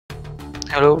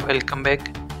Hello, welcome back.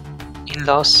 In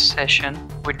last session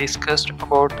we discussed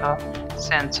about the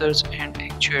sensors and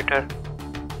actuator.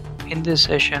 In this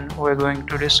session we are going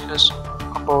to discuss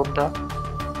about the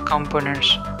components,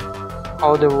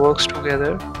 how they works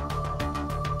together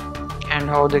and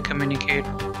how they communicate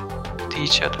with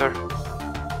each other.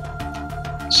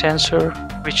 Sensor,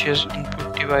 which is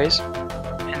input device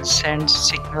and sends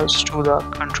signals to the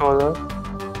controller.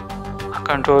 A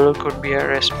controller could be a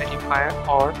Raspberry Pi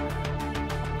or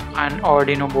an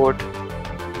Arduino board,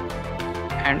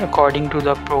 and according to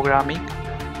the programming,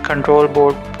 control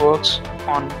board works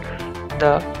on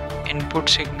the input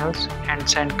signals and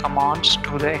send commands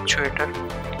to the actuator.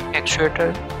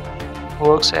 Actuator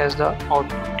works as the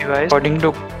output device. According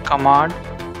to command,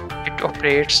 it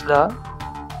operates the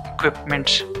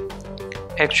equipments.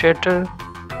 Actuator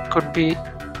could be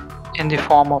in the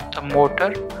form of the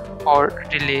motor or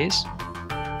relays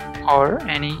or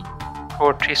any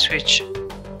rotary switch.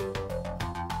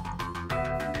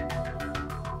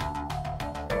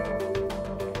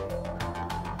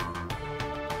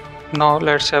 Now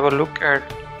let's have a look at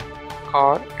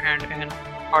car and an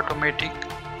automatic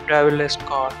driverless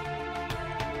car.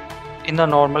 In a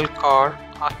normal car,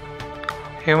 a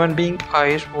human being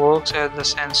eyes works as the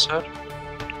sensor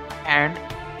and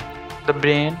the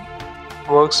brain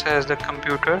works as the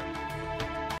computer.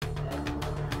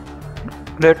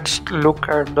 Let's look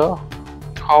at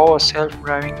how a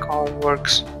self-driving car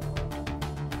works.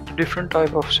 Different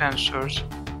type of sensors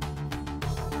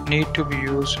need to be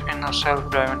used in a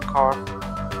self-driving car.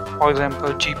 For example,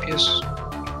 GPS,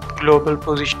 global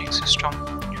positioning system,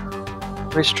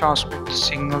 which transmits the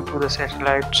signal to the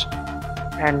satellites,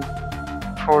 and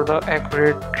for the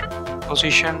accurate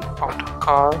position of the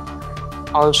car,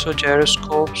 also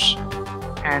gyroscopes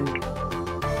and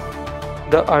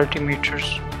the altimeters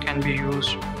can be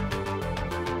used.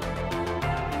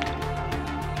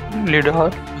 LiDAR,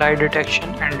 light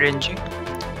detection and ranging.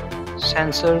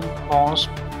 Sensor bounce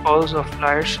pulse of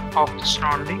lights of the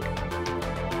surrounding.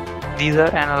 These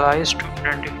are analyzed to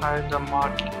identify the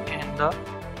marking and the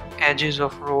edges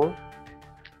of road.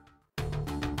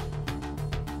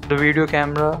 The video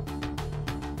camera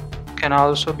can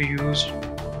also be used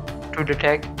to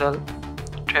detect the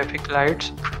traffic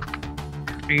lights,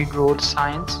 read road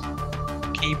signs,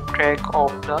 keep track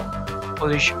of the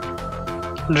position.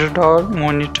 Radar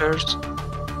monitors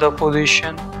the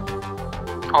position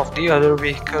of the other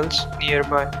vehicles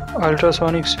nearby.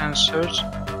 Ultrasonic sensors,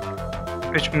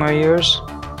 which measures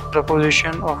the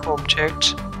position of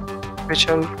objects which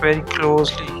are very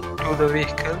closely to the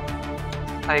vehicle,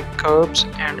 like curbs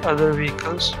and other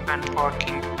vehicles when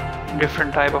parking.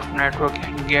 Different type of network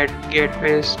and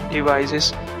gateways,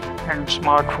 devices and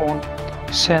smartphone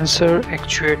sensor,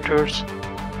 actuators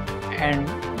and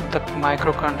the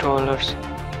microcontrollers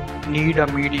need a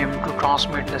medium to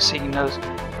transmit the signals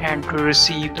and to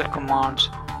receive the commands.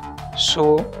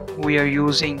 So we are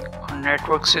using a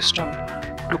network system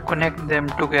to connect them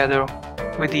together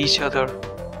with each other.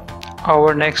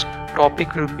 Our next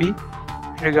topic will be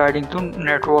regarding to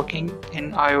networking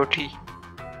in IoT.